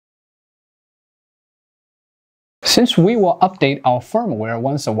Since we will update our firmware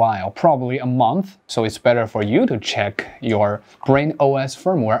once a while, probably a month, so it's better for you to check your Brain OS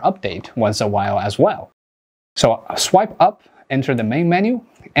firmware update once a while as well. So swipe up, enter the main menu,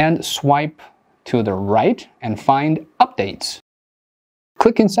 and swipe to the right and find Updates.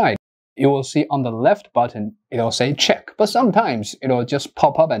 Click inside. You will see on the left button, it'll say check, but sometimes it'll just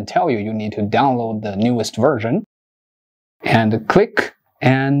pop up and tell you you need to download the newest version. And click,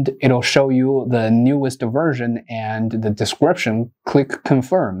 and it'll show you the newest version and the description. Click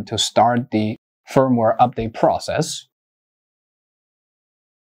confirm to start the firmware update process.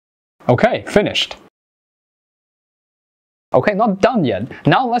 Okay, finished. Okay, not done yet.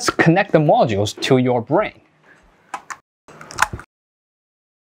 Now let's connect the modules to your brain.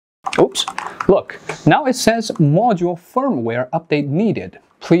 Oops, look, now it says module firmware update needed.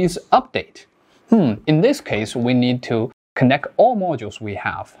 Please update. In this case, we need to connect all modules we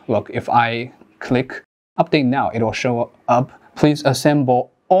have. Look, if I click update now, it'll show up, please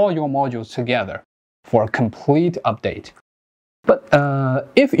assemble all your modules together for a complete update. But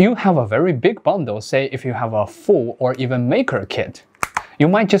if you have a very big bundle, say if you have a full or even maker kit, you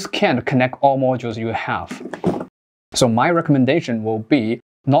might just can't connect all modules you have. So my recommendation will be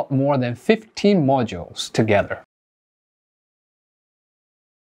not more than 15 modules together.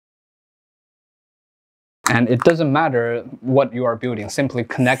 And it doesn't matter what you are building, simply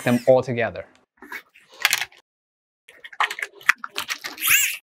connect them all together.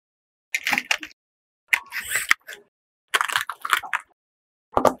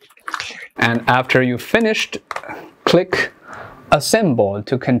 And after you finished, click Assemble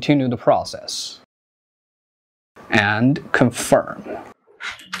to continue the process. And confirm.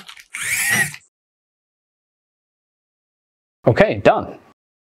 Okay, done.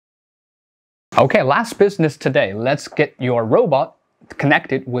 Okay, last business today. Let's get your robot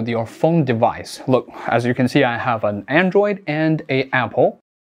connected with your phone device. Look, as you can see, I have an Android and an Apple.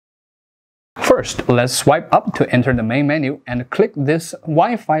 First, let's swipe up to enter the main menu and click this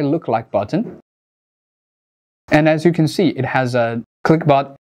Wi-Fi lookalike button. And as you can see, it has a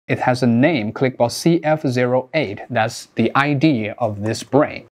clickbot. It has a name, clickbot CF08. That's the ID of this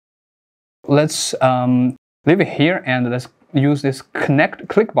brain. Let's leave it here and let's use this connect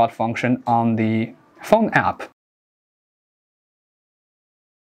clickbot function on the phone app.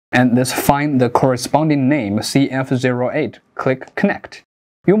 And let's find the corresponding name CF08. Click connect.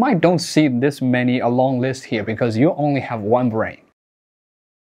 You might don't see this many a long list here because you only have one brain.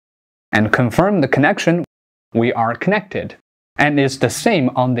 And confirm the connection. We are connected. And it's the same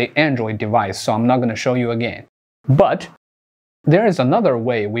on the Android device, so I'm not going to show you again. But there is another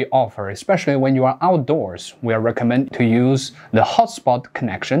way we offer, especially when you are outdoors. We recommend to use the hotspot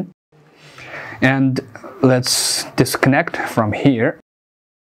connection. And let's disconnect from here.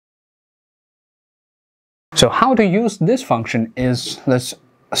 So how to use this function is, let's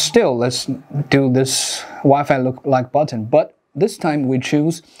do this Wi-Fi lookalike button, but this time we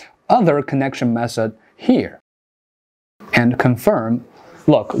choose other connection method here. And confirm.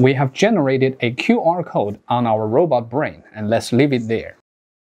 Look, we have generated a QR code on our robot brain, and let's leave it there.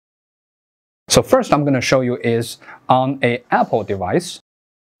 So first I'm going to show you is on an Apple device.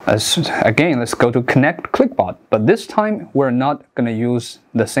 Again, let's go to connect clickbot, but this time we're not going to use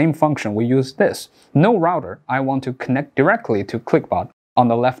the same function. We use this. No router. I want to connect directly to clickbot on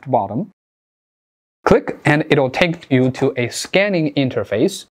the left bottom. Click and it'll take you to a scanning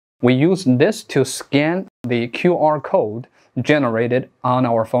interface. We use this to scan the QR code generated on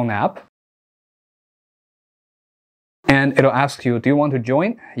our phone app. And it'll ask you, do you want to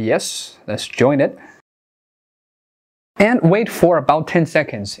join? Yes, let's join it. And wait for about 10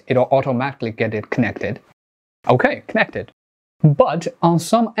 seconds. It'll automatically get it connected. Okay, connected. But on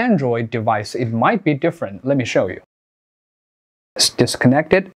some Android device, it might be different. Let me show you. Let's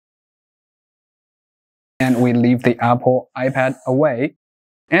disconnect it. And we leave the Apple iPad away.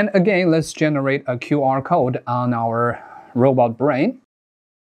 And again, let's generate a QR code on our robot brain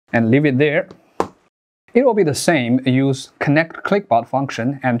and leave it there. It will be the same. Use connect clickbot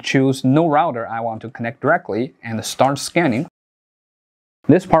function and choose no router. I want to connect directly and start scanning.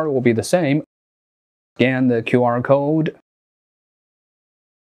 This part will be the same. Scan the QR code.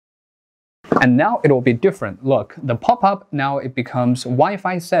 And now it will be different. Look, the pop-up now it becomes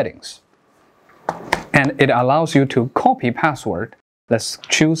Wi-Fi settings. And it allows you to copy password. Let's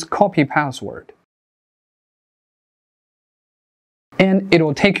choose copy password. And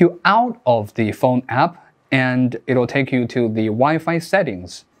it'll take you out of the phone app and it'll take you to the Wi-Fi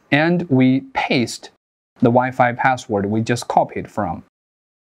settings. And we paste the Wi-Fi password we just copied from.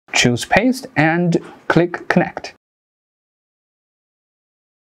 Choose paste and click connect.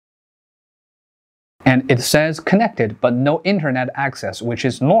 And it says connected, but no internet access, which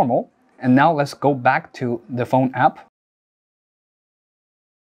is normal. And now let's go back to the phone app.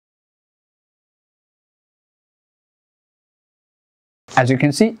 As you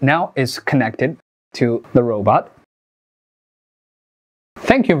can see, now it's connected to the robot.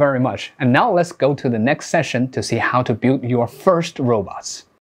 Thank you very much. And now let's go to the next session to see how to build your first robots.